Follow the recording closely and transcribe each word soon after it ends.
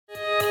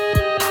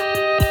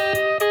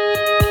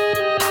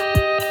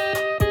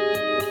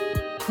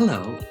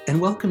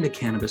welcome to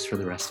Cannabis for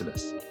the Rest of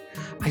Us.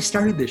 I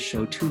started this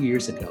show 2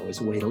 years ago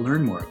as a way to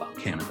learn more about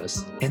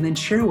cannabis and then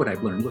share what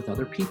I've learned with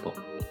other people.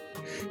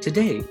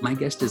 Today, my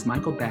guest is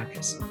Michael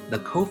Backus, the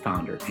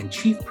co-founder and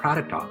chief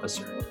product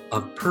officer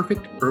of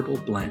Perfect Herbal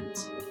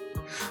Blends.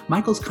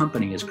 Michael's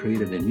company has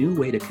created a new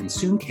way to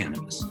consume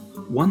cannabis,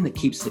 one that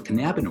keeps the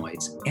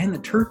cannabinoids and the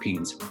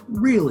terpenes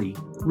really,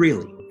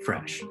 really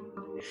fresh.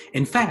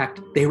 In fact,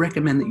 they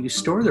recommend that you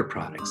store their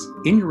products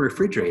in your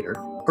refrigerator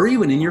or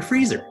even in your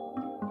freezer.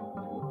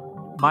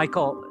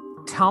 Michael,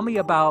 tell me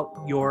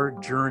about your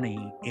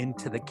journey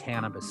into the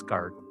cannabis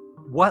garden.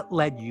 What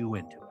led you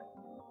into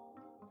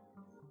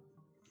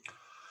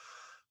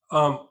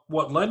it?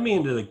 What led me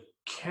into the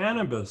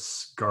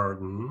cannabis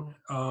garden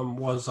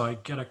was I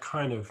get a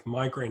kind of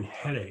migraine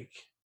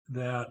headache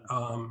that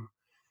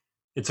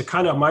it's a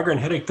kind of migraine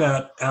headache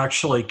that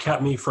actually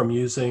kept me from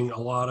using a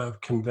lot of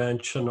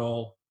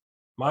conventional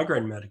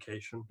migraine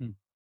medication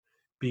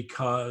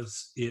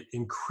because it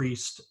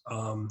increased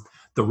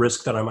the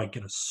risk that I might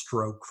get a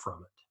stroke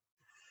from it.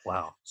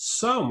 Wow.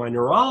 So my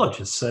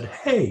neurologist said,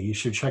 hey, you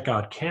should check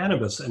out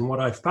cannabis. And what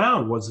I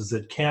found was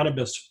that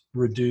cannabis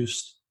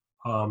reduced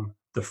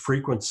the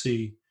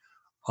frequency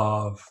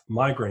of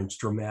migraines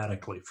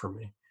dramatically for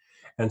me.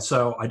 And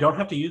so I don't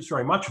have to use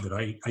very much of it.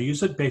 I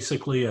use it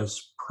basically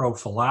as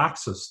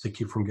prophylaxis to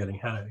keep from getting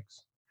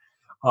headaches.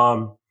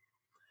 But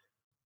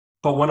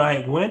when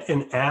I went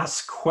and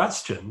asked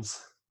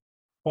questions,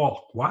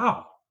 well,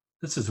 wow,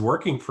 this is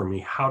working for me.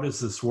 How does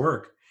this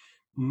work?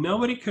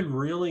 Nobody could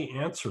really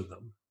answer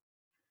them.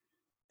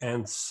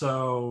 And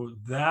so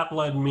that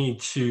led me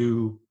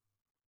to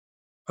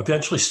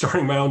eventually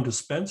starting my own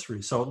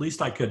dispensary. So at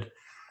least I could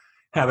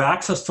have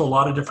access to a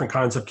lot of different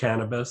kinds of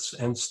cannabis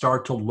and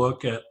start to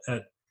look at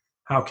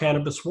how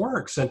cannabis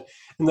works. And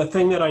the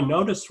thing that I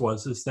noticed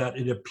is that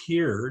it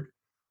appeared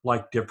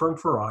like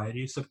different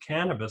varieties of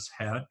cannabis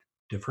had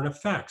different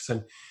effects.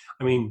 And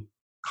I mean,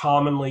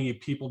 commonly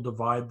people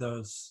divide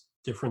those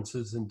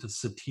differences into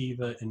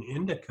sativa and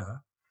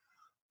indica,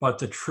 but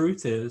the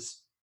truth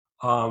is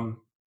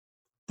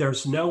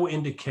there's no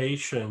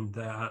indication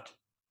that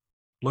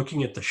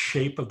looking at the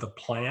shape of the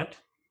plant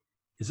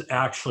is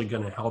actually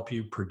going to help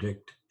you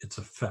predict its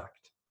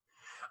effect.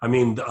 I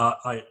mean,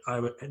 I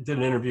did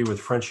an interview with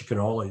Frenchy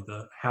Cannoli,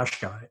 the hash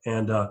guy,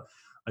 and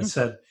I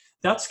said,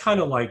 that's kind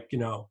of like,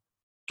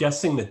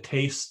 guessing the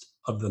taste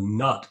of the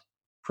nut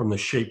from the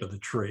shape of the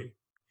tree.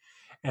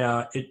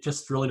 It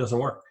just really doesn't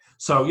work.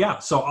 So yeah,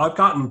 so I've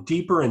gotten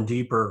deeper and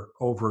deeper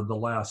over the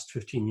last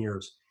 15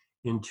 years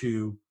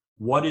into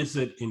what is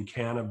it in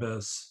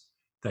cannabis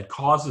that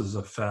causes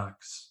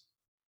effects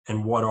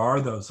and what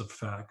are those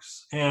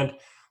effects. And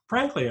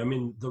frankly, I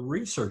mean, the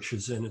research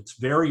is in its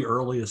very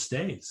earliest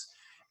days.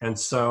 And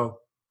so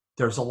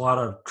there's a lot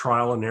of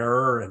trial and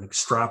error and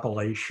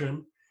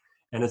extrapolation.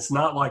 And it's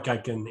not like I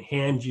can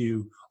hand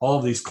you all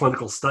of these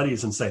clinical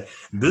studies and say,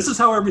 this is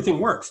how everything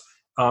works.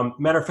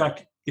 Matter of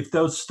fact, if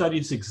those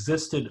studies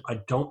existed, I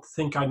don't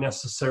think I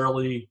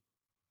necessarily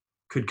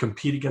could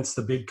compete against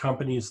the big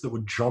companies that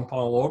would jump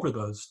all over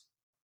those.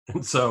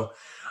 And so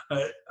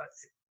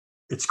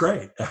it's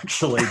great,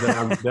 actually,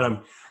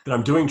 that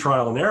I'm doing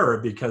trial and error,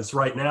 because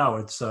right now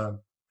it's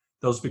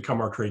those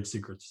become our trade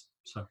secrets.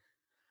 So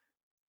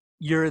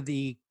you're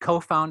the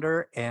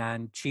co-founder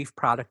and chief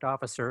product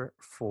officer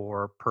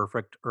for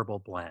Perfect Herbal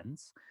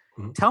Blends.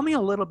 Mm-hmm. Tell me a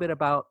little bit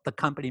about the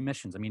company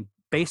missions. I mean,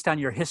 based on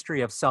your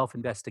history of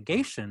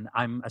self-investigation,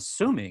 I'm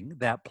assuming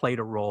that played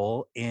a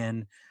role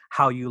in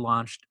how you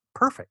launched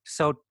Perfect.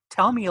 So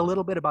tell me a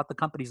little bit about the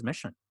company's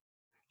mission.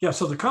 Yeah,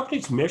 so the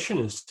company's mission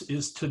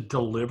is to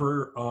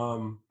deliver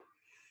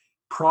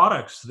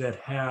products that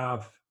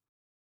have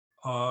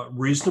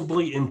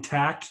reasonably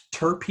intact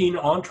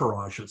terpene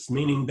entourages,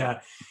 meaning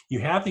that you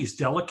have these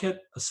delicate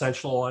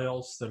essential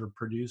oils that are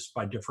produced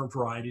by different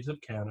varieties of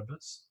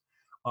cannabis.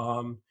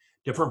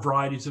 Different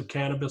varieties of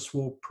cannabis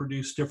will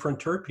produce different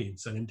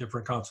terpenes and in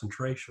different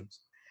concentrations.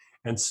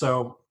 And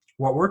so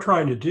what we're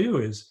trying to do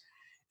is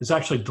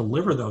actually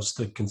deliver those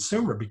to the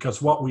consumer,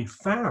 because what we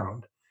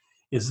found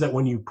is that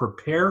when you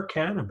prepare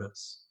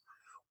cannabis,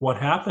 what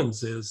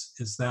happens is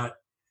that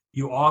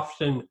you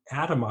often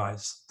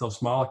atomize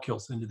those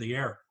molecules into the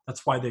air.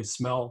 That's why they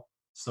smell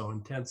so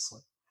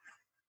intensely.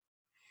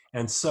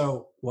 And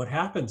so what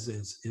happens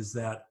is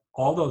that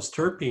all those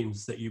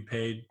terpenes that you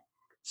paid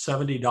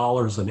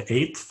 $70 an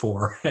eighth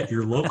for at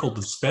your local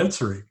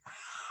dispensary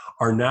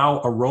are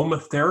now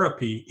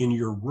aromatherapy in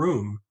your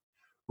room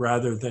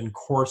rather than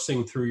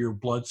coursing through your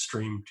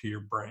bloodstream to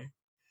your brain.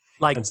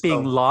 Like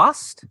being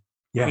lost?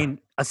 Yeah. I mean,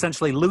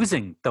 essentially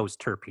losing those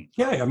terpenes.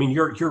 Yeah, I mean,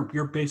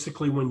 you're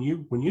basically, when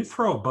you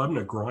throw a bud in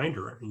a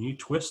grinder and you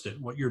twist it,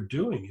 what you're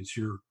doing is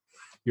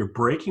you're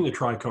breaking the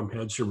trichome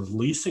heads, you're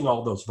releasing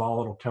all those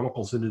volatile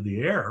chemicals into the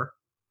air,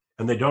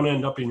 and they don't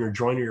end up in your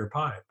joint or your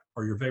pipe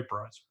or your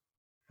vaporizer.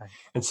 Right.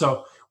 And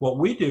so what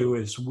we do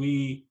is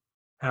we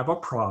have a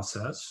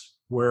process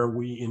where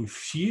we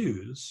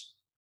infuse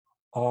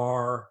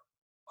our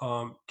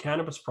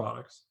cannabis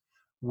products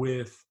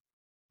with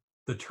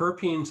the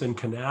terpenes and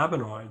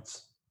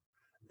cannabinoids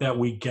that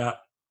we get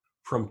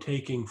from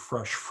taking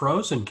fresh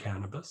frozen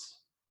cannabis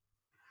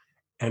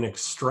and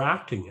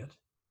extracting it,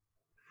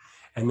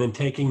 and then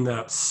taking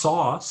that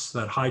sauce,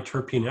 that high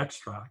terpene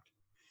extract,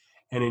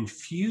 and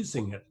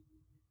infusing it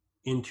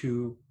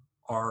into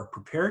our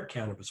prepared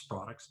cannabis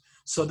products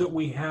so that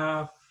we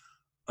have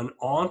an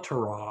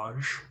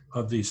entourage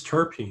of these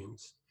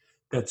terpenes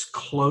that's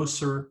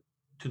closer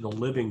to the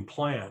living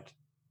plant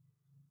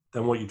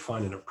than what you'd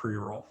find in a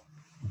pre-roll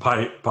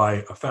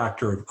by a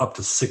factor of up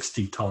to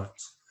 60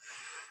 times.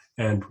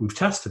 And we've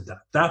tested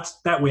that.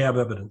 That we have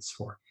evidence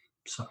for.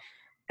 So,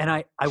 and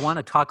I want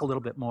to talk a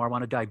little bit more. I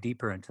want to dive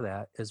deeper into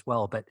that as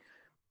well. But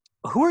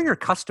who are your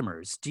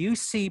customers? Do you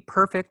see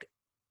Perfect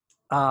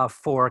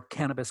for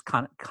cannabis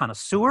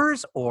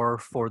connoisseurs or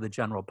for the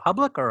general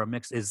public, or a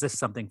mix? Is this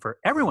something for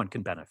everyone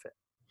can benefit?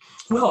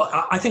 Well,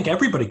 I think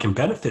everybody can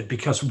benefit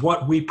because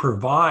what we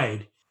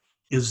provide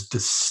is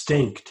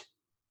distinct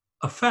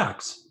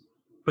effects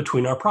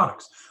between our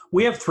products.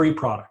 We have 3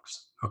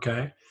 products,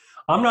 okay?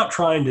 I'm not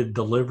trying to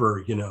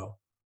deliver,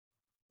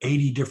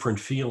 80 different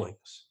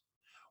feelings.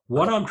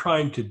 What I'm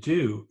trying to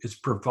do is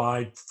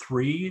provide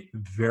 3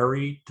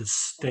 very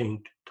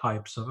distinct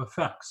types of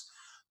effects.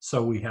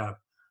 So we have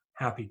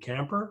Happy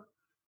Camper,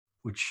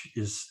 which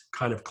is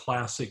kind of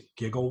classic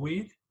giggle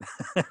weed.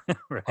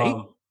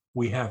 Right.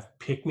 We have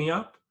Pick Me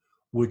Up,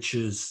 which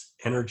is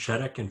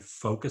energetic and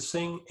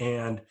focusing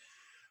and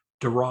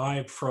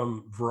derived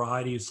from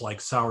varieties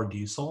like Sour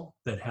Diesel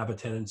that have a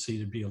tendency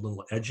to be a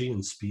little edgy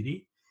and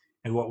speedy.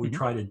 And what we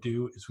try to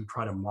do is we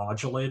try to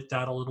modulate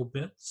that a little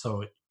bit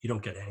so you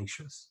don't get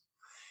anxious.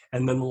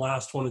 And then the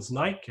last one is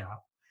Nightcap.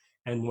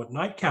 And what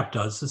Nightcap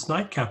does is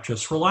Nightcap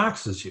just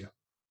relaxes you.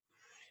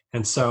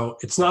 And so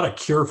it's not a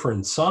cure for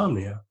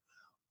insomnia,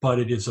 but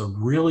it is a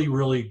really,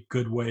 really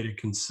good way to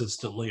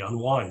consistently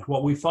unwind.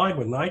 What we find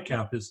with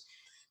Nightcap is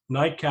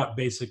Nightcap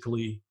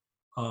basically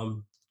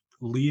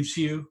leaves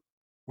you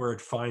where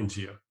it finds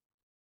you.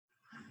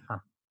 Huh.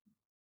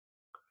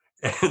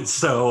 And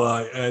so,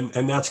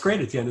 and that's great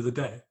at the end of the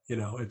day.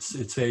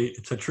 It's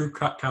a true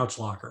couch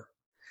locker.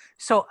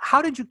 So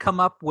how did you come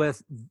up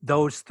with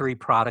those 3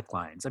 product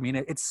lines? I mean,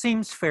 it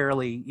seems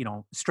fairly,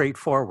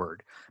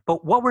 straightforward,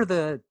 but what were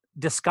the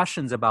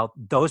discussions about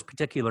those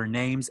particular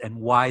names and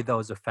why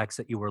those effects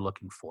that you were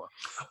looking for?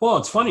 Well,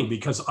 it's funny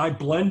because I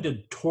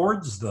blended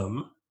towards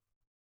them.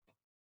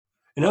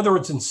 In other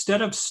words,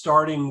 instead of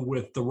starting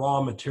with the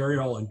raw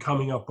material and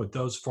coming up with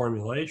those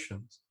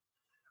formulations,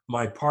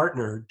 my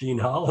partner, Dean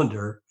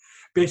Hollander,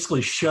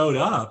 basically showed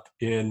up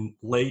in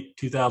late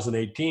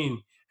 2018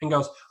 and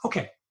goes,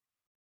 okay,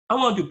 I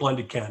want to do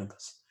blended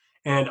cannabis.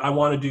 And I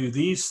want to do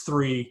these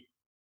 3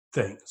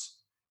 things.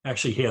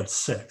 Actually, he had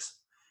 6.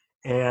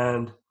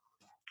 And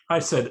I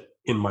said,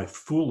 in my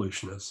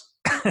foolishness,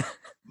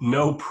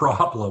 no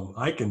problem.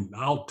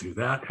 I'll do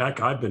that. Heck,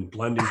 I've been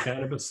blending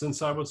cannabis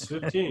since I was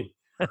 15.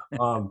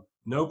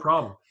 No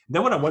problem. And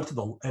then when I went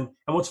to and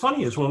what's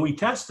funny is when we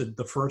tested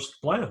the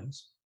first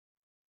blends,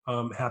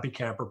 Happy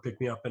Camper,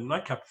 Pick Me Up, and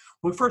Nightcap,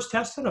 when we first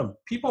tested them,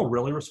 people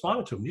really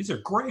responded to them. These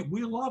are great.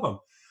 We love them.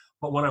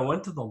 But when I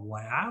went to the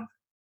lab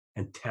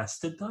and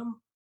tested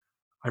them,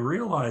 I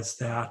realized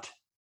that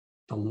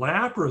the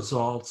lab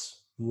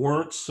results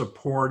weren't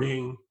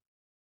supporting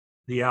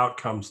the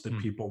outcomes that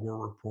people were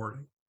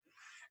reporting.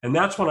 And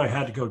that's when I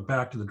had to go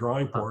back to the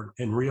drawing board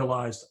and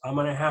realized I'm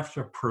going to have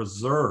to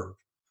preserve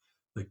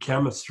the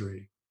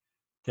chemistry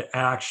to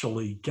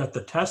actually get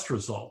the test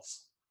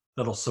results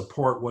that'll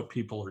support what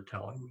people are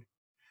telling me.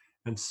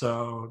 And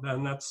so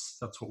then that's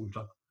what we've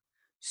done.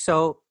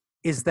 So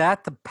is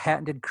that the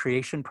patented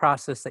creation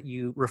process that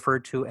you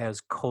referred to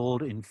as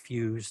cold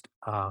infused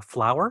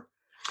flower?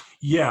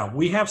 Yeah,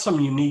 we have some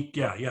unique,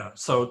 yeah.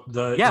 So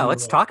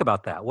let's talk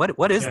about that.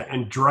 What is that?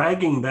 And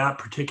dragging that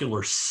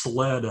particular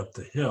sled up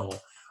the hill,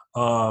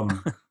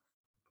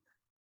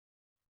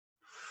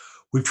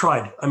 we've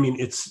tried. I mean,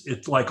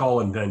 it's like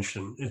all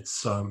invention.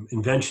 It's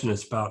invention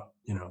is about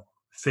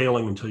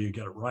failing until you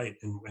get it right.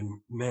 And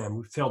man,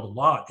 we failed a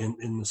lot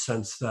in the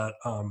sense that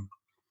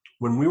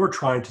when we were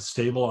trying to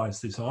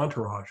stabilize these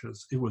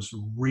entourages, it was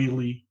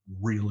really,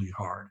 really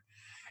hard.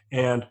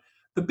 And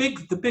the big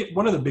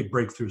one of the big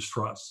breakthroughs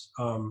for us,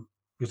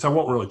 because I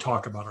won't really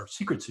talk about our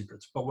secrets,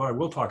 but what I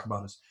will talk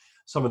about is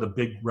some of the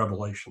big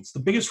revelations. The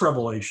biggest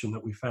revelation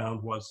that we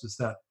found is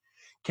that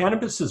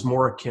cannabis is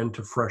more akin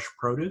to fresh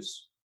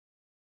produce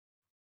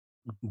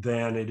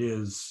than it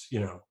is,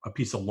 a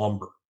piece of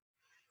lumber.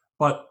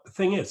 But the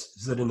thing is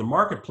that in the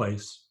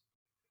marketplace,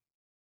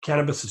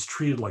 cannabis is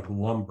treated like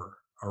lumber.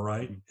 All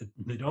right,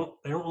 they don't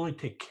really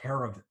take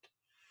care of it.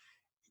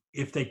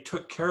 If they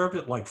took care of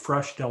it like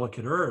fresh,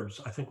 delicate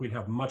herbs, I think we'd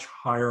have much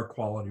higher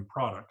quality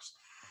products.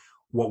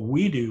 What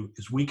we do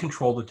is we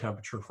control the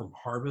temperature from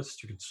harvest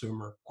to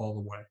consumer all the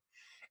way.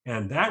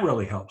 And that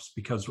really helps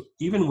because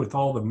even with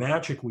all the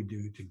magic we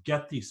do to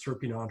get these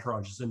terpene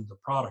entourages into the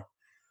product,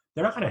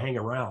 they're not going to hang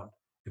around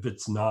if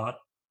it's not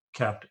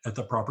kept at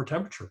the proper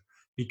temperature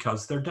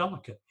because they're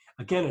delicate.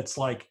 Again, it's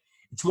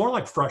more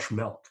like fresh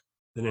milk.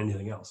 than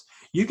anything else.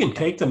 You can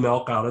take the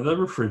milk out of the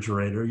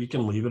refrigerator. You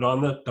can leave it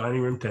on the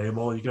dining room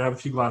table. You can have a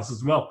few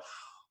glasses of milk,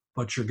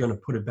 but you're going to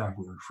put it back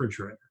in the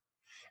refrigerator.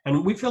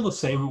 And we feel the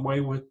same way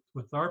with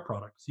our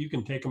products. You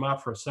can take them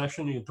out for a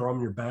session. You can throw them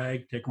in your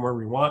bag, take them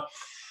wherever you want.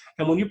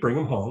 And when you bring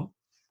them home,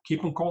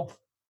 keep them cold.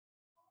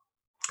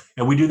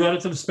 And we do that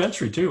at the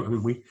dispensary too. I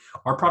mean,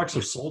 our products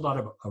are sold out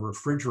of a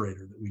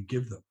refrigerator that we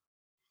give them.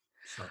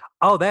 So.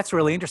 Oh, that's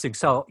really interesting.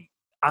 So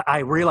I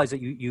realize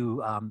that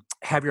you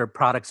have your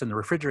products in the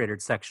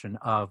refrigerated section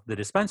of the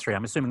dispensary.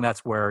 I'm assuming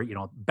that's where,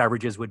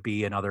 beverages would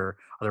be and other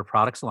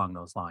products along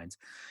those lines.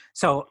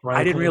 So right.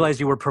 I didn't realize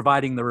you were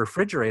providing the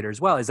refrigerator as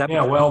well. Is that?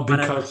 Yeah, well,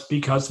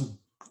 because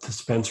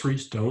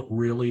dispensaries don't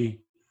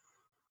really,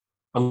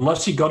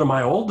 unless you go to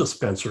my old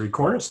dispensary,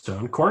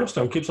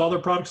 Cornerstone keeps all their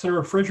products in a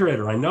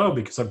refrigerator. I know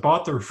because I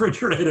bought the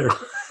refrigerator.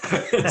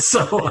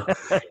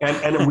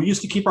 and we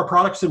used to keep our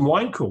products in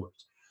wine coolers.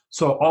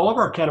 So all of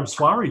our cannabis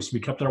flower used to be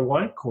kept in a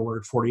wine cooler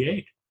at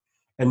 48.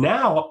 And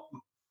now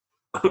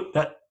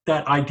that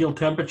ideal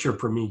temperature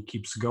for me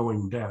keeps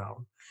going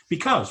down,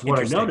 because what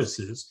I notice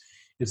is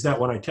that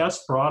when I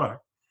test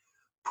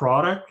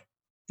product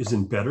is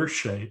in better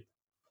shape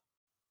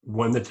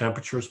when the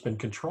temperature has been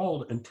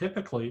controlled, and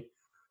typically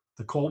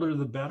the colder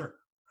the better.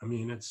 I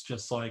mean, it's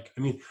just like,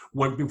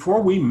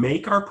 before we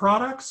make our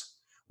products,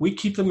 we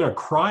keep them in a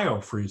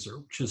cryo freezer,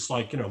 which is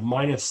like,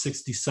 minus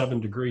 67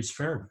 degrees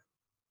Fahrenheit.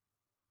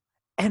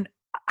 And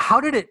how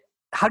did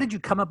you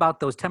come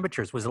about those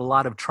temperatures? Was it a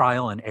lot of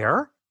trial and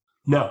error?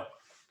 No.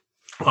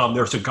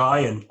 There's a guy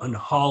in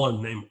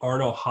Holland named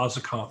Arno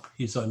Hazekamp.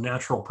 He's a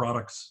natural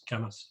products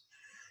chemist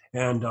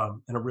and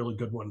a really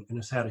good one, and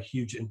has had a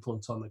huge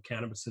influence on the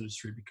cannabis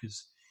industry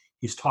because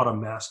he's taught a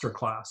master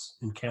class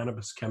in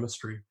cannabis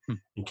chemistry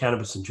and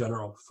cannabis in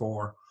general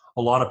for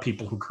a lot of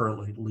people who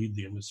currently lead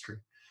the industry.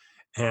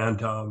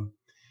 And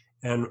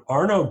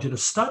Arno did a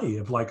study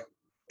of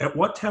at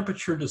what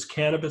temperature does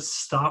cannabis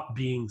stop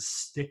being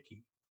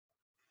sticky?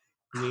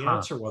 And the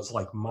answer was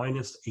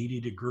minus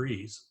 80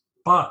 degrees.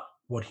 But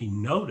what he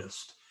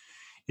noticed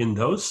in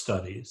those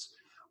studies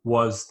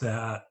was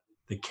that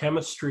the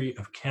chemistry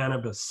of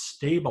cannabis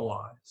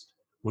stabilized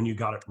when you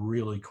got it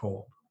really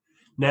cold.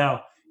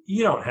 Now,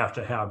 you don't have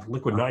to have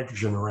liquid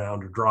nitrogen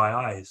around or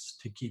dry ice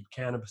to keep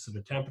cannabis at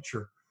a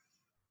temperature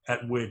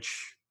at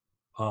which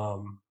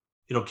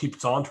it'll keep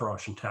its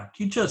entourage intact.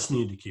 You just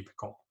need to keep it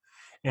cold.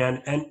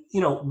 And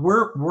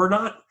we're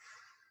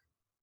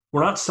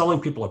not selling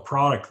people a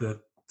product that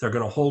they're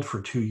going to hold for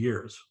 2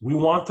 years. We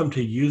want them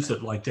to use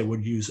it like they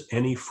would use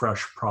any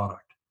fresh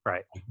product.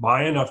 Right.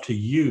 Buy enough to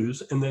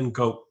use and then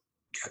go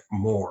get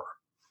more.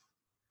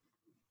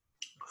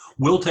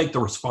 We'll take the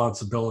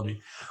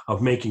responsibility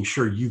of making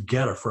sure you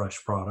get a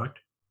fresh product.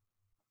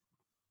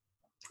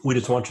 We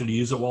just want you to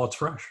use it while it's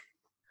fresh.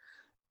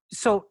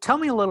 So tell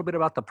me a little bit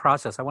about the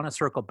process. I want to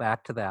circle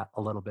back to that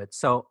a little bit.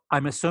 So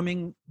I'm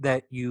assuming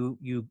that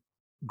you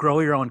grow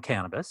your own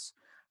cannabis.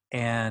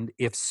 And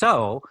if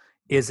so,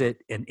 is it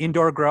an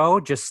indoor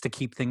grow just to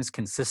keep things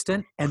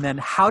consistent? And then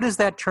how does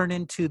that turn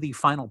into the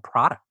final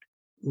product?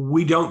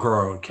 We don't grow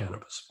our own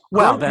cannabis.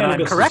 Well, then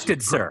I'm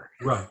corrected, sir.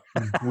 Right.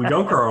 We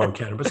don't grow our own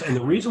cannabis. And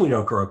the reason we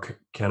don't grow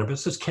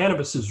cannabis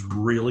is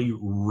really,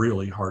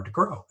 really hard to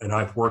grow. And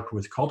I've worked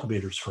with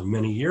cultivators for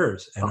many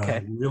years, and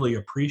I really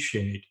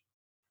appreciate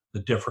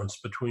the difference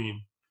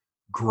between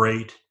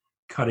great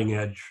cutting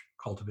edge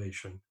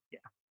cultivation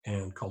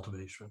and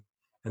cultivation.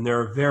 And there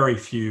are very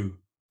few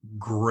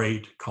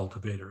great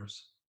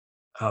cultivators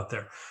out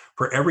there.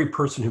 For every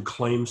person who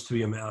claims to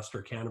be a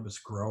master cannabis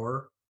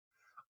grower,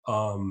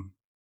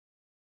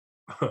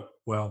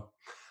 well,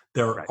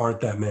 there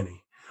aren't that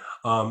many.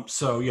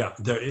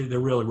 They're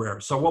really rare.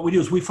 So what we do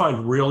is we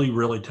find really,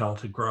 really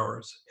talented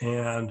growers,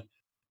 and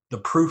the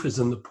proof is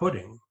in the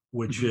pudding,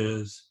 which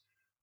is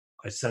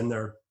I send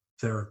their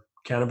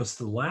cannabis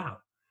to the lab,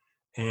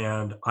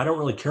 and I don't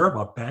really care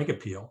about bag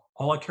appeal.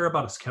 All I care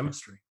about is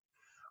chemistry.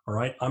 All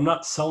right. I'm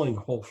not selling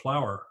whole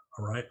flower.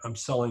 All right. I'm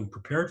selling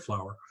prepared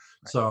flower.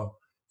 Right. So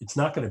it's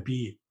not going to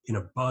be in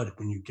a bud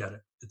when you get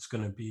it. It's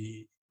going to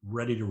be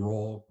ready to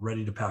roll,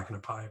 ready to pack in a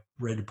pipe,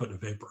 ready to put in a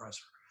vaporizer.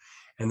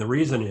 And the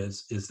reason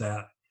is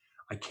that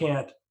I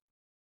can't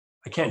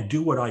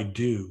do what I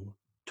do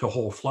to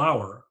whole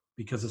flower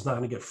because it's not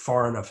going to get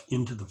far enough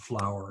into the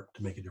flower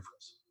to make a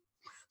difference.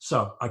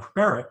 So I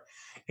prepare it,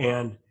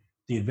 and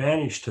the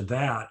advantage to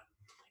that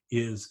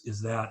is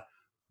that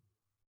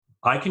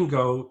I can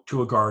go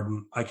to a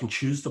garden, I can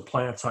choose the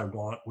plants I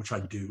want, which I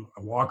do.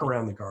 I walk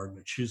around the garden,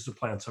 I choose the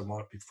plants I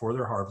want before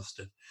they're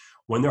harvested.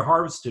 When they're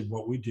harvested,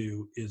 what we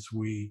do is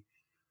we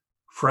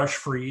fresh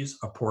freeze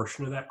a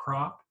portion of that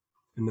crop,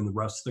 and then the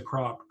rest of the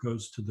crop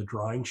goes to the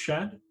drying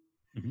shed.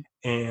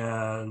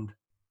 And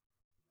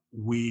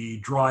we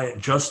dry it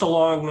just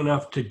long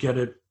enough to get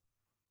it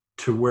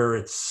to where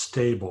it's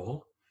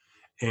stable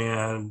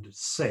and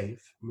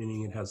safe,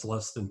 meaning it has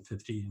less than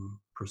 15%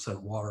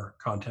 water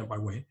content by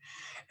weight.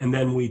 And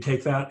then we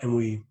take that and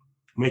we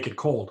make it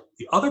cold.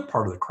 The other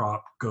part of the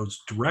crop goes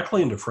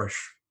directly into fresh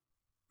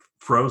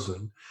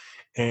frozen,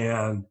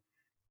 and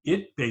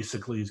it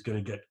basically is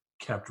going to get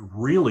kept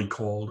really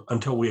cold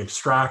until we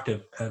extract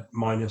it at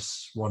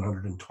minus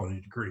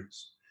 120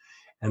 degrees.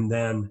 And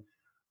then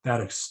that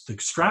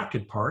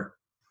extracted part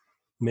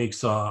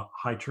makes a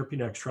high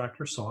terpene extract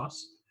or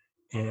sauce.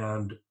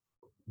 And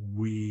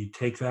we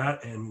take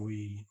that and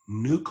we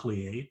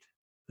nucleate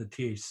the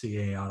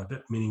THCA out of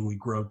it, meaning we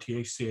grow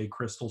THCA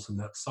crystals in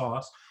that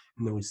sauce,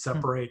 and then we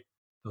separate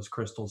those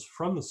crystals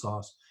from the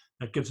sauce.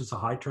 That gives us a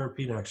high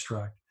terpene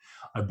extract.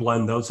 I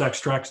blend those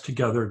extracts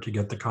together to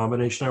get the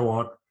combination I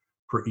want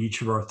for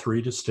each of our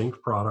 3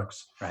 distinct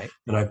products. Right.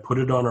 And I put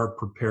it on our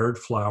prepared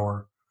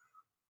flour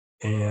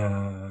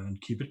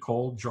and keep it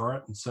cold, jar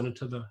it, and send it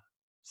to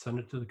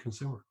the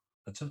consumer.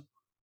 That's it.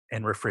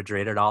 And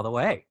refrigerate it all the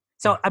way.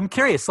 So I'm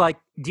curious, like,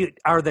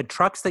 are the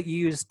trucks that you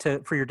use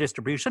for your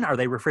distribution, are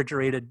they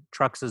refrigerated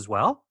trucks as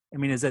well? I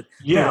mean, is it?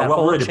 Yeah,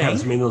 well, it really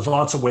depends. I mean, there's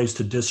lots of ways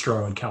to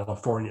distro in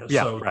California.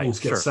 Yeah, so right, things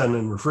get sent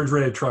in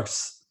refrigerated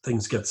trucks,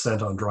 things get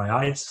sent on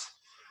dry ice.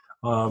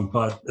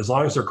 But as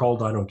long as they're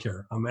cold, I don't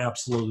care. I'm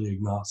absolutely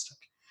agnostic.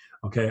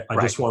 Okay, I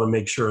just want to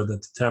make sure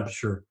that the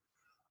temperature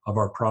of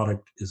our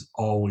product is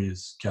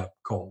always kept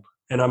cold.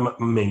 And I'm a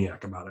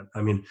maniac about it.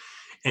 I mean,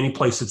 any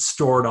place it's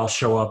stored, I'll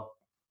show up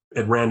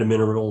at random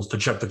intervals to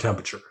check the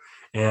temperature.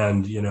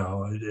 And,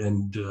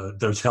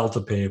 there's hell to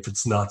pay if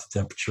it's not the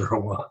temperature I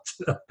want.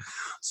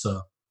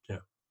 So, yeah.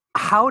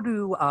 How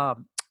do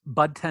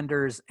bud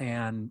tenders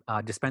and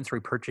dispensary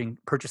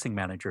purchasing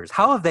managers,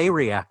 how have they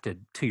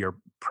reacted to your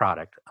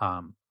product?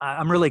 I'm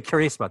really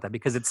curious about that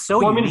because it's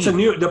so unique. I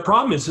mean, the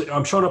problem is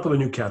I'm showing up with a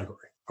new category.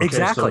 Okay?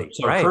 Exactly.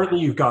 So currently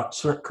you've got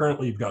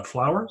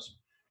flowers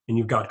and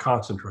you've got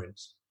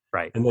concentrates.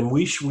 Right. And then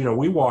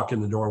we walk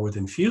in the door with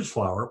infused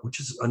flower,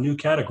 which is a new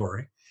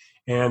category,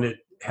 and it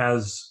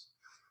has,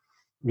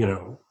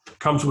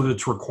 comes with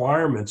its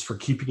requirements for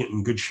keeping it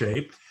in good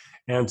shape.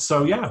 And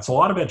so, yeah, it's a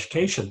lot of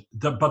education.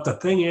 But the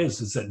thing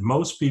is that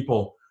most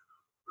people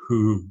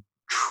who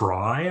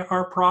try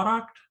our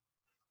product,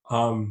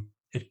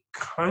 it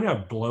kind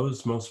of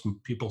blows most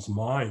people's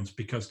minds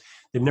because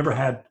they've never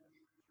had.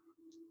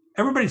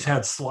 Everybody's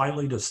had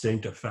slightly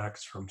distinct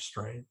effects from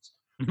strains,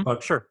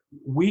 but sure,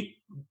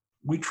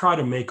 we try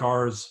to make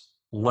ours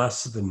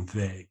less than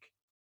vague,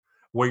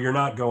 where you're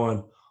not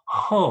going,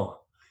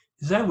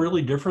 is that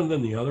really different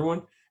than the other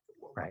one?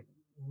 Right.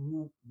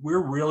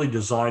 We're really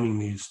designing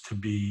these to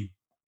be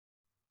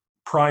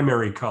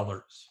primary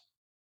colors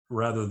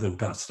rather than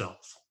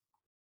pastels.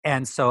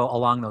 And so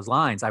along those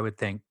lines, I would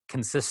think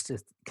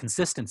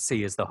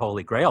consistency is the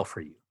holy grail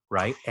for you,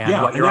 right? And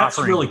yeah, what you're that's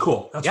offering, really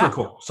cool. That's really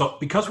cool. So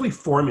because we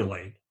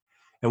formulate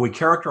and we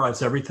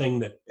characterize everything,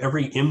 that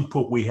every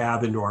input we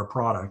have into our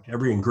product,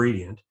 every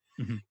ingredient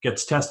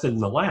gets tested in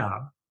the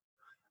lab,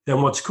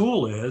 then what's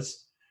cool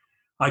is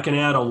I can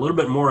add a little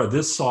bit more of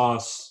this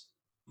sauce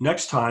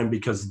next time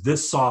because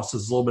this sauce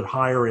is a little bit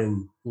higher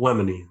in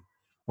limonene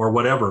or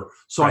whatever.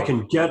 So I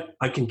can get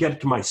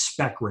it to my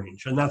spec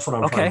range. And that's what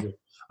I'm trying to do.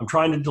 I'm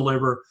trying to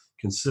deliver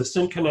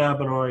consistent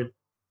cannabinoid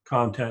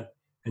content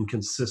and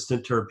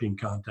consistent terpene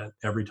content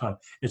every time.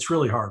 It's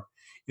really hard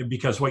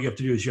because what you have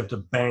to do is you have to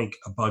bank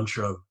a bunch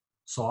of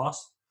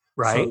sauce,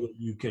 right? So that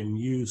you can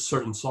use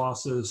certain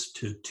sauces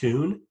to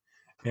tune.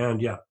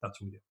 And yeah, that's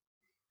what we do.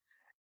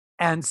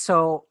 And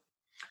so,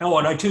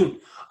 and I tune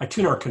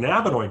our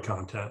cannabinoid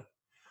content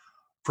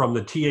from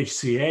the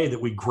THCA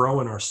that we grow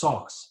in our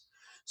sauce.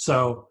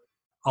 So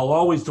I'll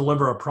always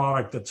deliver a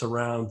product that's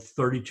around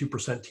 32%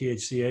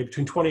 THCA,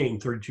 between 28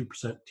 and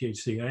 32%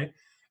 THCA,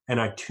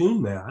 and I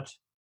tune that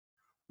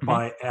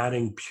by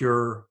adding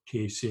pure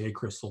THCA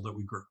crystal that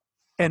we grew.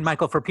 And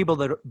Michael, for people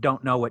that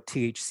don't know what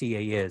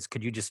THCA is,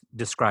 could you just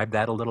describe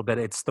that a little bit?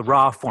 It's the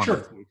raw form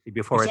of THC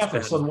before it's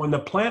been so when the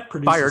plant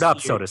produces fired up,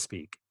 so to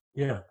speak.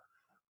 Yeah.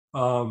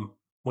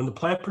 When the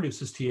plant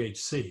produces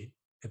THC,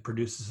 it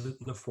produces it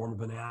in the form of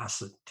an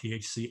acid,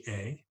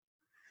 THCA.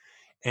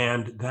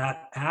 And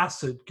that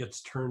acid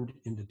gets turned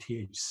into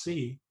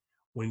THC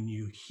when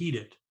you heat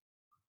it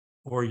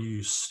or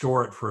you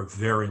store it for a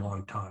very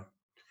long time.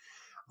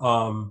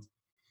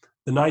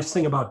 The nice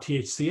thing about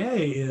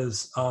THCA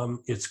is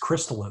it's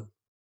crystalline.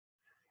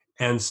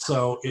 And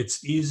so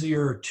it's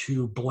easier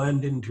to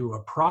blend into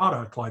a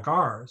product like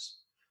ours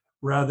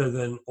rather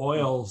than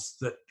oils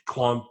that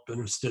clump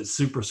and are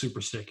super, super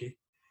sticky.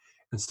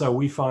 And so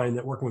we find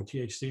that working with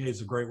THCA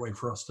is a great way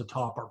for us to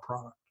top our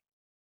product.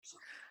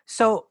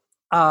 So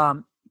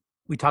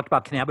we talked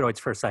about cannabinoids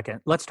for a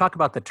second. Let's talk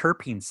about the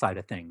terpene side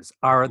of things.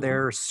 Are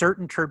there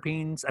certain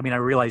terpenes? I mean, I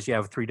realize you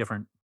have 3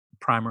 different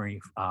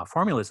primary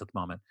formulas at the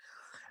moment.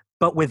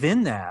 But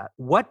within that,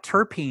 what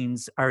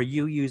terpenes are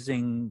you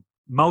using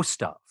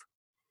most of?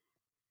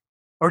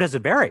 Or does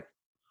it vary?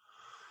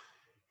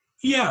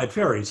 Yeah, it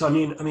varies. I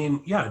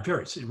mean, yeah, it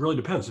varies. It really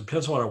depends. It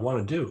depends on what I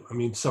want to do. I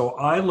mean, so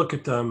I look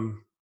at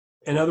them.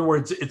 In other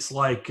words, it's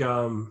like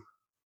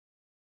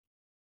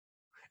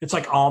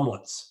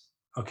omelets.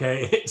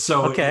 Okay,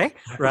 so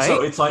right.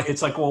 So it's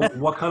like, well,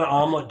 what kind of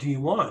omelet do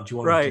you want? Do you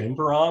want a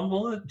Denver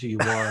omelet? Do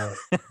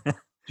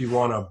you Do you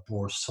want a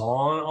boursin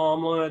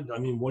omelet? I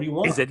mean, what do you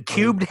want? Is it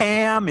cubed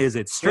ham? Is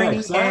it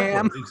stringy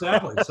ham?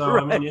 Exactly. So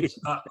Right. I mean, it's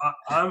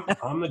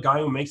I'm the guy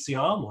who makes the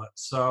omelet.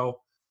 So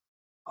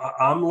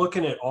I'm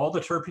looking at all the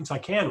terpenes I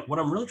can. What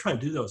I'm really trying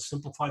to do though is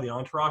simplify the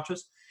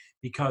entourages,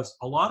 because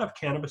a lot of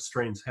cannabis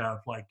strains have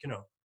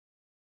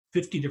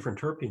 50 different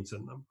terpenes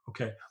in them.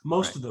 Okay,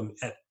 most of them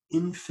at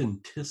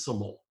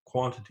infinitesimal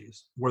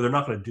quantities where they're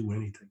not going to do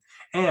anything.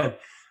 And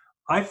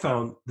I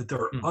found that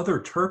there are other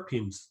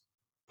terpenes,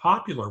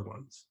 popular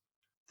ones,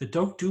 that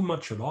don't do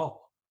much at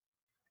all.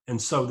 And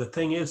so the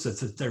thing is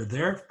that they're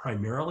there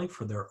primarily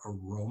for their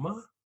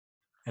aroma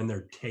and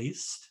their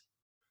taste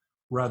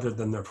rather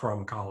than their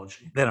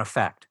pharmacology. Then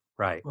effect,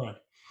 right. Right.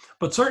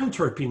 But certain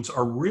terpenes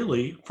are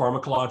really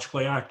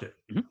pharmacologically active,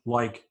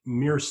 like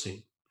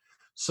myrcene.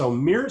 So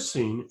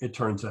myrcene, it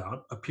turns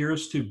out,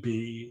 appears to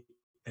be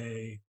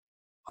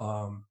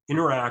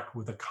interact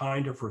with a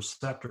kind of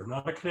receptor,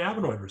 not a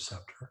cannabinoid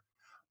receptor,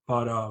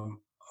 but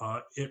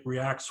it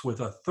reacts with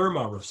a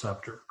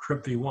thermoreceptor,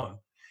 TRPV1.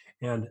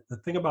 And the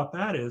thing about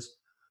that is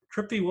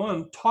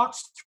TRPV1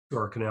 talks to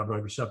our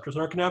cannabinoid receptors,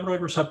 and our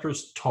cannabinoid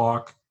receptors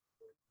talk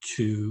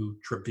to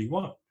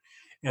TRPV1.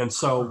 And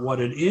so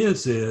what it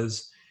is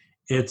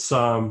it's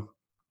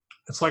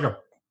like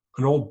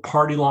an old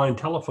party line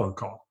telephone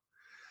call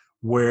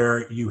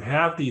where you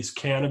have these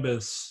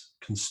cannabis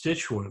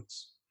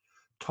constituents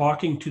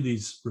talking to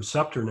these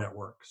receptor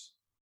networks,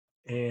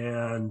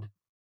 and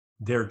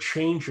they're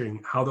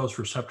changing how those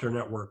receptor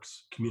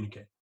networks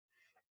communicate.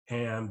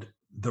 And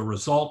the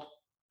result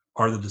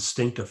are the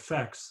distinct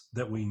effects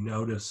that we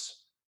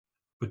notice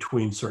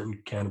between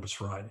certain cannabis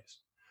varieties.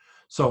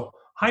 So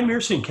high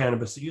myrcene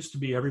cannabis, it used to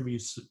be everybody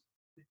used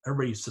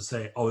to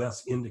say, oh,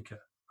 that's indica.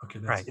 Okay,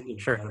 that's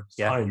indica cannabis,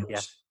 high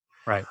myrcene.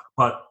 Right.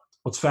 But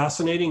what's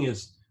fascinating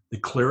is the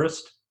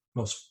clearest,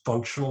 most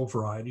functional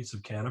varieties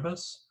of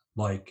cannabis,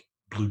 like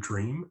Blue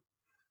Dream,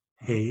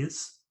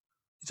 Haze,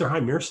 these are high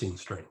myrcene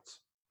strains.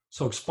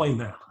 So explain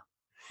that.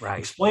 Right.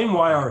 Explain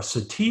why our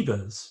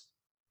sativas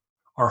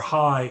are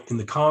high in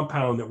the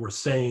compound that we're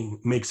saying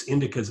makes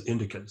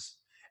indicas.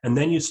 And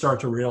then you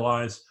start to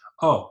realize,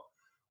 oh,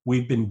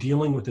 we've been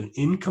dealing with an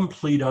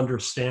incomplete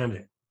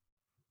understanding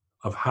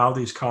of how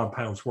these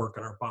compounds work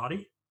in our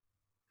body.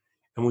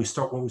 And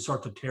when we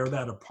start to tear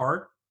that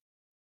apart,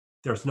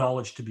 there's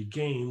knowledge to be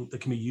gained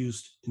that can be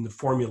used in the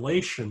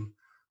formulation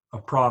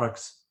of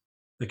products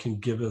that can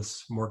give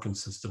us more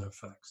consistent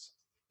effects.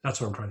 That's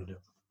what I'm trying to do.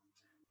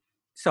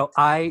 So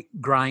I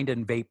grind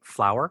and vape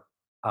flower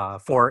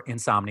for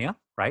insomnia,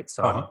 right?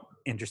 So I'm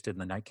interested in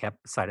the nightcap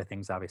side of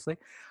things, obviously.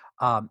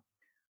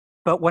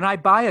 But when I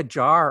buy a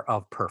jar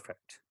of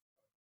Perfect,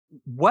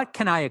 what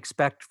can I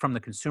expect from the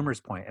consumer's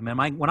point? I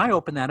mean, when I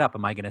open that up,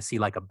 am I going to see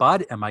like a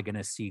bud? Am I going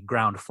to see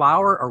ground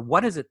flower? Or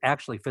what does it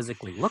actually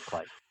physically look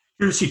like?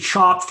 You're going to see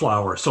chopped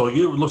flour. So it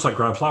looks like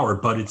ground flour,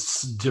 but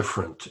it's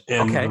different.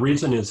 And the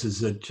reason is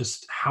that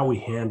just how we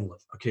handle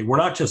it. Okay. We're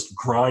not just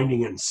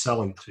grinding it and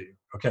selling it to you.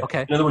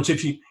 Okay. In other words,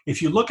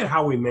 if you look at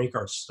how we make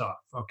our stuff,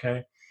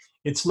 okay,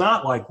 it's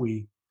not like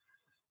we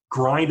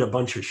grind a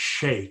bunch of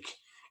shake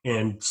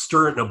and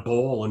stir it in a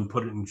bowl and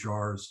put it in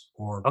jars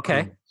or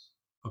okay.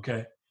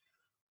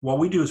 What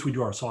we do is we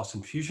do our sauce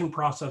infusion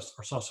process.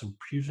 Our sauce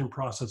infusion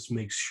process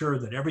makes sure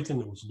that everything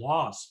that was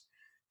lost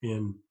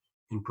in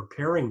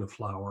preparing the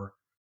flour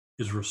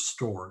is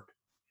restored.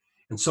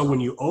 And so when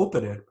you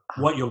open it,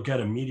 what you'll get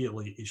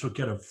immediately is you'll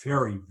get a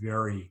very,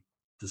 very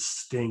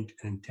distinct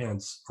and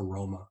intense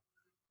aroma,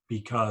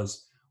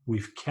 because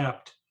we've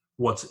kept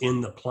what's in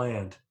the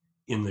plant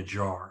in the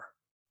jar.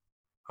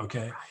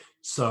 Okay.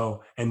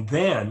 So, and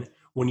then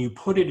when you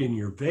put it in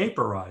your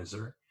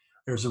vaporizer,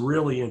 there's a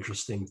really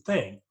interesting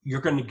thing.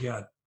 You're going to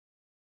get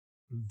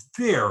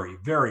very,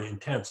 very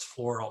intense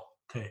floral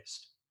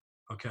taste.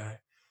 Okay.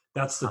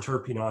 That's the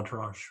terpene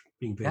entourage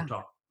being vaped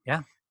off.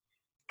 Yeah.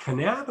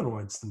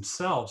 Cannabinoids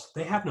themselves,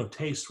 they have no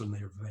taste when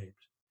they're vaped.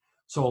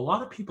 So a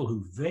lot of people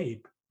who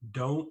vape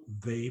don't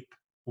vape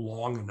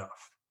long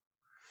enough,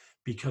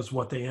 because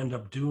what they end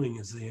up doing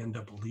is they end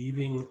up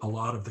leaving a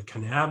lot of the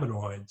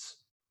cannabinoids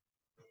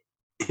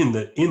in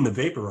the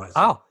vaporizer.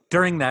 Oh,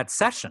 during that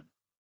session.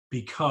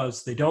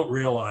 Because they don't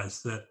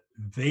realize that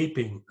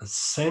vaping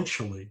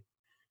essentially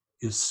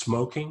is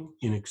smoking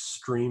in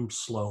extreme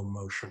slow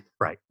motion.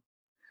 Right.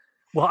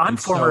 Well, I'm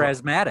former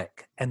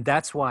asthmatic, and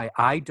that's why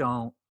I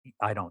don't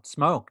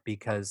smoke,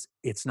 because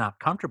it's not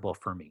comfortable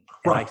for me.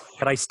 Right.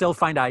 But I still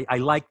find I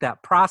like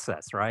that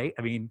process, right?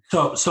 I mean,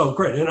 so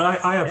great. And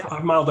I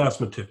have mild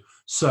asthma too.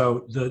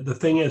 So the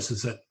thing is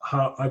that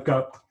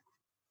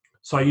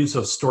I use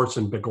a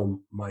Storz & Bickel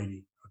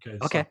Mighty. Okay.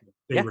 It's like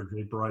my favorite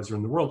vaporizer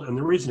in the world. And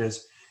the reason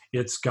is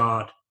you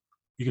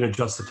can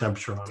adjust the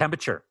temperature on it.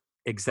 Temperature.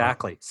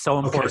 Exactly. So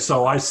important. Okay.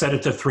 So I set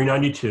it to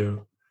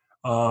 392.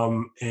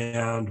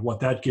 And what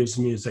that gives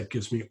me is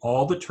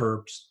all the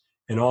terps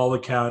and all the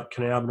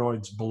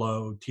cannabinoids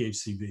below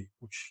THCV,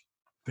 which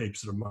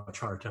vapes at a much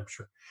higher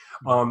temperature.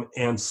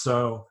 And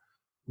so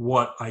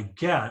what I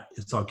get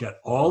is I'll get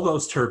all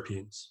those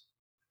terpenes.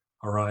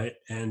 All right.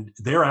 And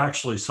they're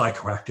actually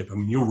psychoactive. I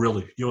mean,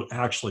 you'll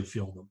actually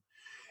feel them.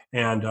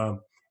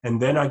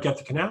 And then I get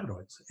the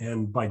cannabinoids.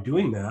 And by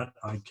doing that,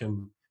 I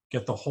can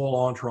get the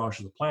whole entourage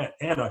of the plant.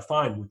 And I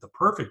find with the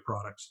Perfect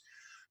products,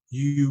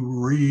 you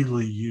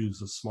really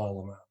use a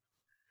small amount.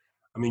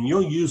 I mean,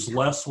 you'll use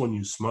less when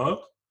you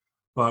smoke,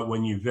 but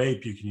when you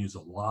vape, you can use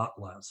a lot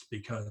less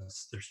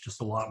because there's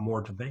just a lot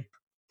more to vape.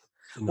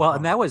 Well,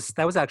 and that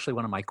was actually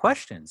one of my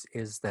questions,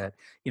 is that,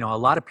 a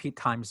lot of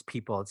times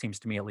people, it seems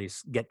to me at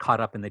least, get caught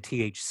up in the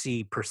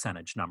THC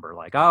percentage number.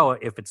 Like, oh,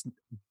 if it's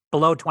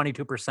below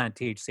 22%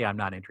 THC, I'm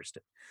not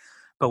interested.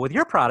 But with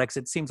your products,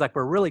 it seems like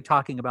we're really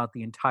talking about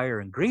the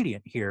entire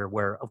ingredient here,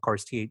 where, of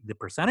course, the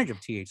percentage of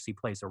THC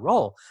plays a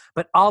role,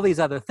 but all these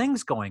other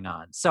things going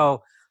on.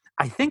 So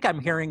I think I'm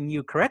hearing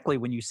you correctly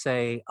when you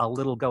say a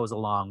little goes a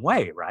long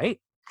way, right?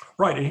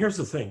 Right. And here's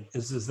the thing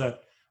is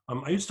that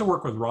I used to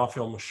work with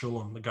Raphael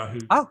Mechoulam, the guy who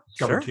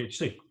discovered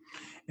THC.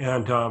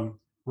 And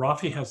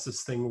Rafi has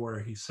this thing where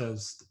he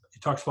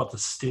talks about the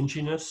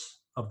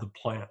stinginess of the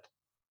plant,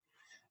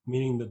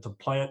 meaning that the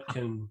plant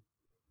can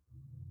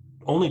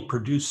only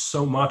produce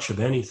so much of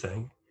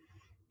anything.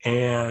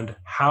 And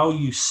how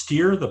you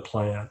steer the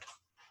plant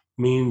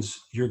means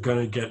you're going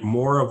to get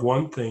more of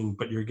one thing,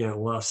 but you're getting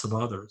less of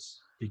others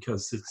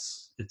because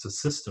it's a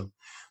system.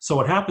 So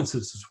what happens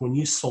is when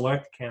you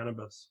select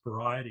cannabis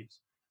varieties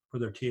for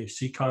their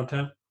THC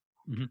content,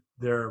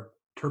 their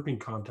terpene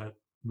content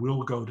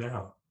will go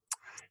down.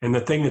 And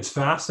the thing that's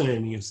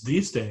fascinating is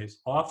these days,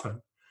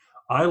 often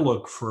I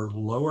look for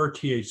lower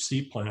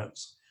THC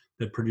plants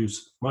that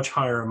produce much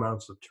higher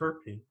amounts of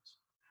terpenes.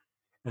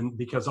 And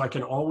because I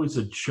can always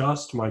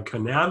adjust my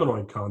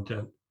cannabinoid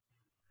content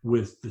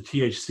with the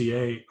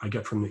THCA I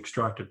get from the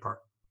extracted part.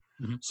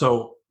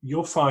 So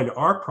you'll find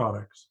our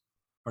products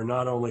are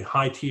not only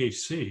high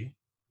THC,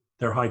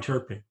 they're high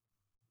terpene.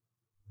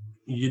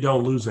 You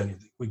don't lose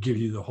anything. We give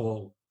you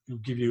we'll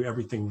give you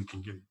everything we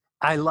can give you.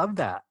 I love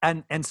that.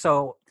 And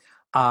so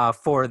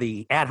for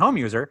the at-home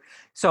user,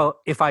 so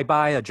if I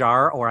buy a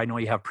jar, or I know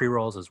you have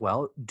pre-rolls as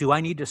well, do I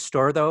need to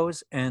store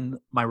those in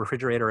my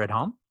refrigerator at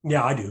home?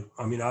 Yeah, I do.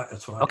 I mean,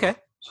 that's what I do.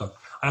 So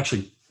I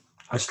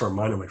store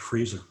mine in my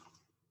freezer.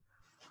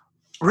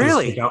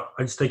 Really? I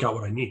just take out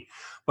what I need.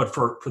 But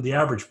for the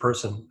average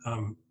person,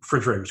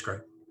 refrigerator is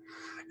great.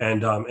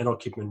 And it'll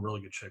keep them in really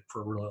good shape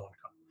for a really long time.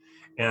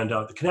 And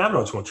the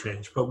cannabinoids won't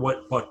change. But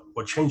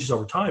what changes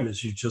over time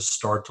is you just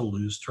start to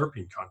lose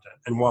terpene content.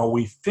 And while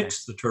we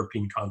fix the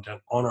terpene content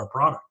on our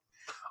product,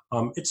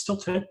 it's still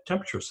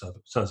temperature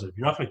sensitive.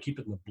 You're not going to keep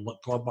it in the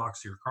glove box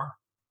of your car.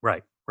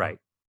 Right.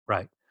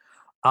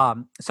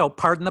 So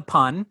pardon the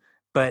pun,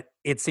 but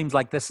it seems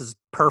like this is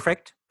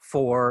perfect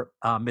for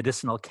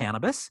medicinal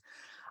cannabis.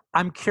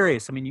 I'm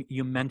curious. I mean,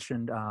 you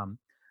mentioned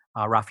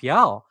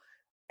Raphael.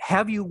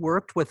 Have you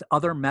worked with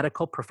other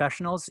medical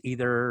professionals,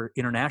 either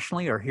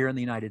internationally or here in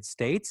the United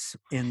States,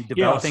 in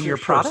developing your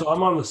product? So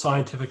I'm on the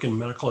Scientific and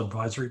Medical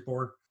Advisory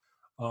Board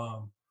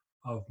of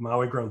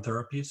Maui Grown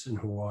Therapies in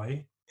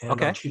Hawaii. And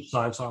our Chief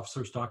Science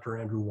Officer is Dr.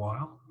 Andrew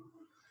Weil.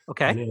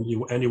 And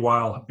Andy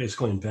Weil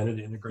basically invented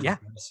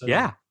integrative medicine.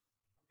 Yeah.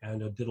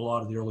 And did a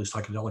lot of the early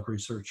psychedelic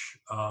research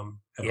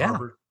at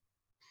Harvard.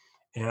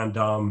 And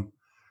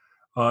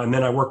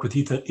then I worked with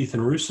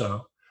Ethan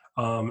Russo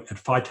at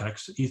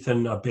Phytex.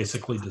 Ethan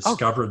basically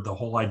discovered the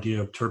whole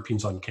idea of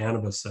terpenes on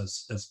cannabis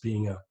as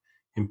being an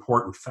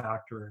important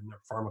factor in their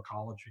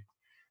pharmacology.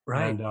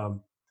 Right. And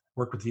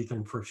worked with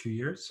Ethan for a few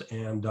years.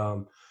 And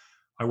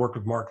I worked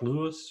with Mark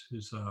Lewis,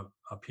 who's a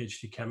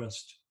PhD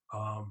chemist.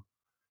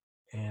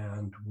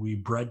 And we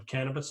bred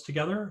cannabis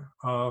together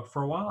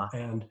for a while.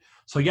 And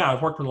so,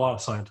 I've worked with a lot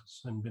of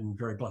scientists and been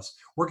very blessed.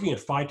 Working at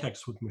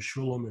Phytex with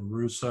Mechoulam and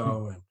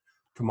Russo and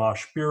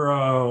Tomas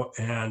Spiro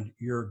and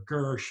Jörg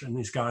Gersh and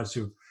these guys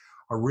who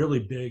are really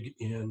big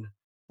in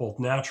both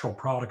natural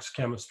products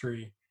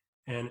chemistry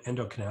and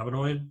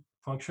endocannabinoid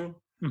function.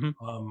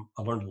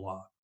 I learned a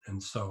lot.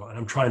 And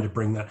I'm trying to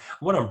bring that.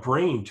 What I'm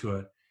bringing to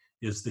it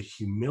is the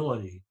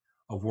humility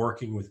of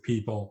working with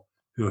people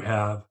who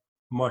have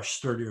much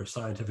sturdier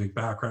scientific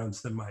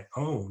backgrounds than my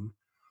own,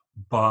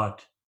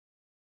 but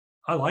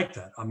I like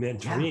that. I mean,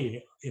 to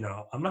me,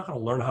 I'm not going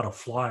to learn how to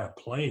fly a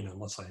plane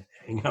unless I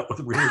hang out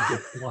with really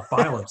good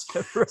pilots.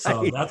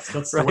 So that's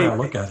the way I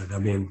look at it. I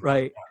mean,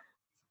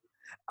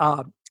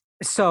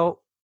 So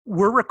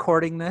we're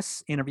recording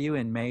this interview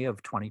in May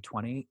of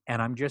 2020,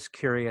 and I'm just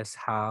curious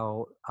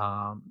how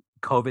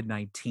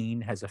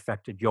COVID-19 has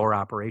affected your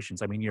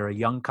operations. I mean, you're a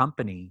young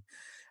company.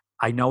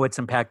 I know it's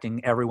impacting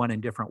everyone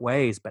in different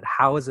ways, but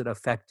how has it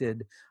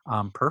affected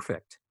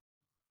Perfect?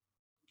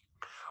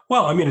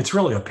 Well, I mean, it's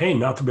really a pain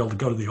not to be able to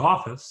go to the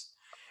office.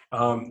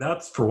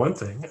 That's for one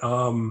thing.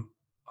 And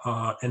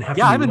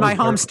I'm in my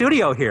home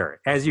studio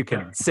here, as you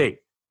can see.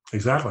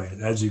 Exactly,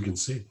 as you can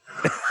see.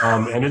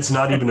 And it's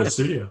not even a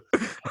studio.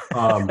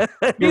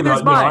 Neither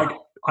is mine.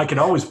 I can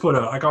always put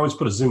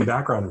a Zoom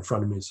background in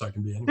front of me so I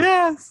can be anywhere.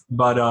 Yes.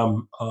 But I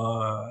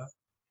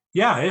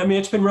mean,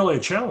 it's been really a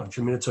challenge.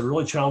 I mean, it's a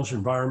really challenging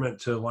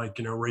environment to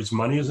raise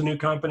money as a new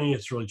company.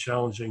 It's really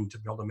challenging to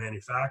build a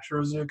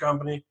manufacturer as a new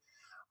company.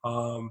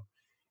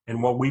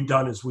 And what we've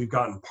done is we've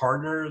gotten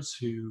partners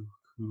who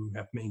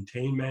have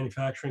maintained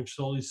manufacturing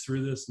facilities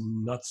through this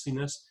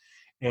nutsiness.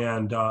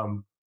 And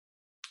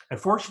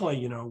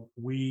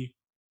fortunately,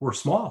 we're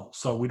small,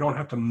 so we don't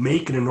have to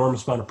make an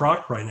enormous amount of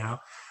product right now.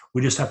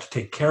 We just have to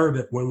take care of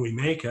it when we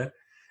make it.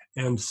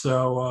 And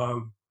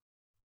so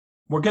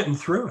we're getting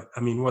through it. I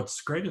mean, what's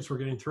great is we're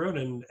getting through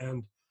it.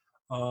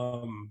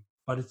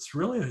 But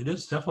it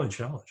is definitely a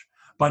challenge.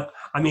 But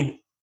I mean,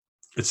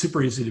 it's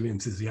super easy to be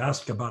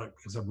enthusiastic about it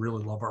because I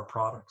really love our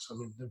products. I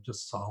mean, they're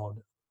just solid.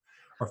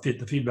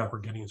 The feedback we're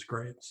getting is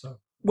great. So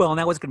well, and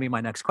that was going to be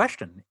my next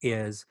question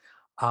is,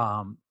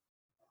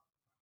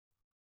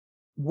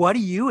 what do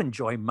you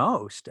enjoy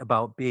most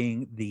about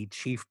being the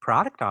chief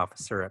product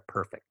officer at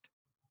Perfect?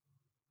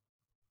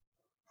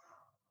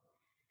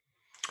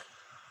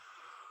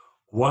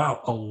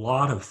 Wow, a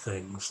lot of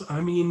things.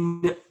 I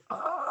mean,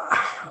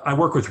 I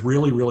work with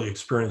really, really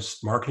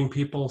experienced marketing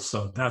people,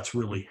 so that's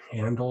really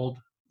handled.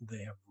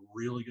 They have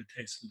really good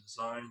taste in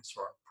design,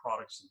 so our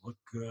products look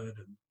good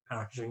and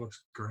packaging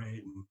looks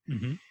great,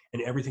 and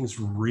everything's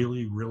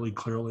really, really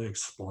clearly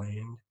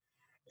explained.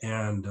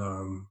 And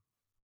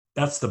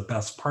that's the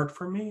best part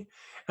for me.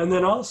 And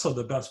then also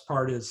the best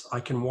part is I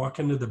can walk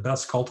into the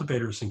best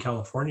cultivators in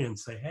California and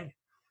say, hey,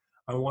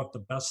 I want the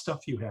best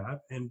stuff you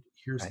have, and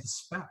here's the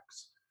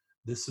specs.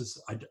 This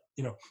is, I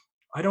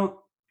don't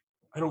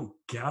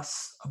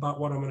guess about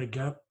what I'm going to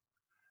get.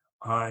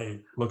 I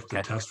look at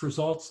the test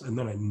results, and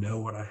then I know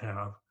what I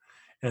have.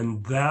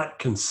 And that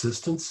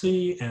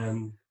consistency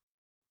and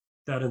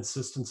that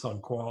insistence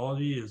on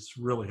quality is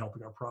really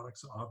helping our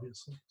products,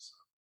 obviously.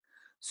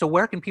 So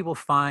where can people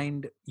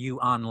find you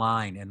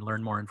online and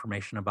learn more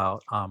information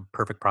about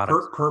Perfect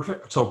products?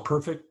 So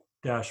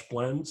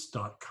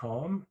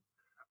perfect-blends.com.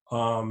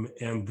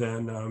 And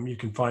then you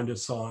can find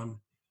us on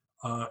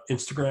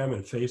Instagram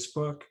and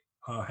Facebook,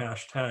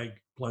 hashtag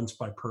Blends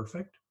by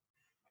Perfect.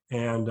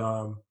 And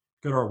go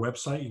to our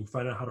website. You can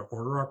find out how to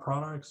order our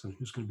products and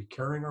who's going to be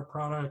carrying our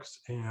products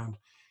and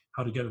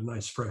how to get a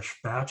nice fresh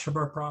batch of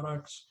our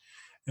products.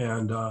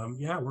 And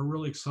we're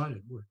really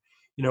excited. We're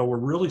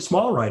really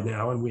small right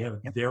now, and we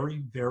have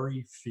very,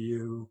 very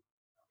few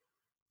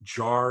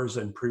jars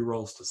and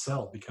pre-rolls to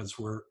sell because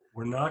we're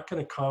not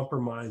going to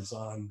compromise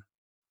on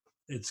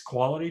its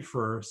quality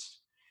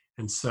first.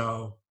 And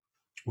so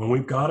when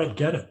we've got it,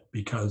 get it,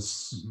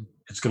 because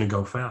it's going to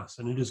go fast,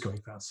 and it is going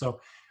fast.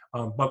 So,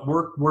 but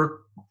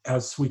we're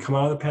as we come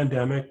out of the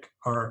pandemic,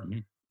 our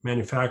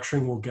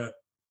manufacturing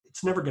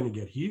it's never going to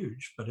get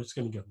huge, but it's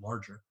going to get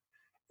larger.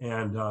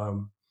 And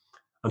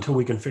until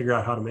we can figure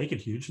out how to make it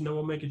huge, and then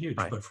we'll make it huge.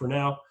 Right. But for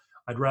now,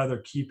 I'd rather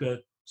keep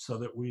it so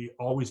that we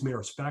always meet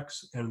our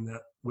specs and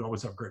that we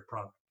always have great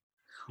product.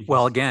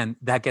 Well, again,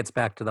 that gets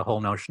back to the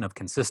whole notion of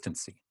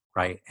consistency,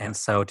 right? And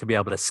so to be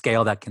able to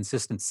scale that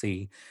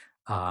consistency,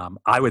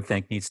 I would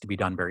think needs to be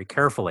done very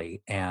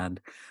carefully. And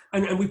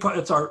we put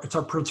it's our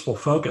principal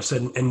focus,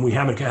 and we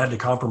haven't had to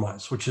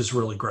compromise, which is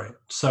really great.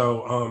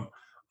 So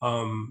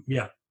I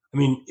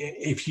mean,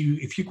 if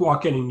you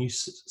walk in and you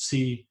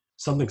see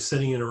something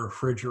sitting in a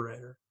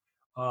refrigerator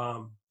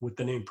with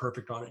the name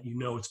Perfect on it,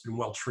 it's been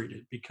well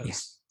treated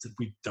because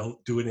we don't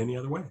do it any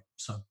other way.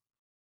 So.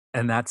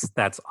 And that's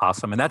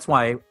awesome. And that's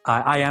why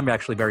I am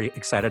actually very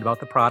excited about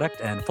the product.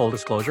 And full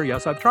disclosure,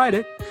 yes, I've tried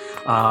it.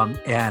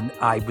 And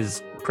I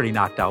was pretty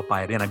knocked out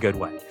by it in a good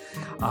way.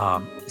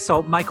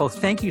 So Michael,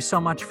 thank you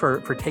so much for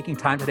taking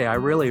time today. I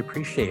really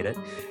appreciate it.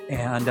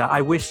 And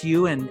I wish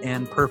you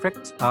and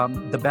Perfect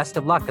the best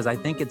of luck, because I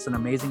think it's an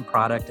amazing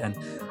product. And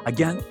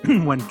again,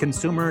 when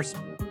consumers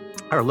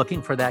are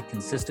looking for that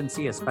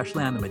consistency,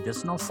 especially on the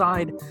medicinal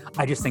side,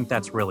 I just think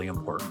that's really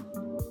important.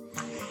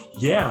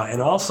 Yeah,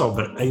 and also,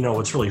 but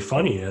what's really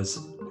funny is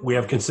we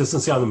have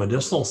consistency on the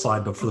medicinal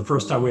side, but for the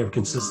first time we have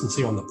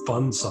consistency on the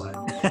fun side.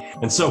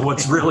 And so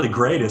what's really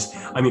great is,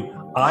 I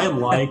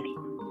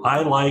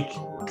like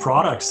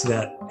products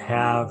that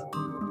have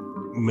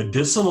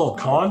medicinal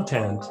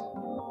content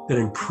that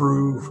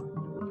improve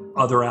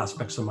other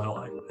aspects of my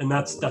life. And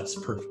that's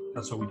perfect.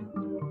 That's what we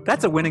do.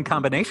 That's a winning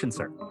combination,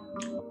 sir.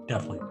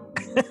 Definitely.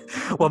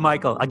 Well,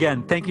 Michael,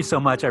 again, thank you so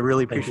much. I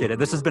really appreciate it.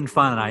 This has been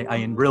fun, and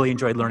I really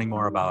enjoyed learning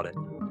more about it.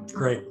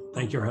 Great.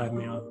 Thank you for having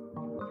me on.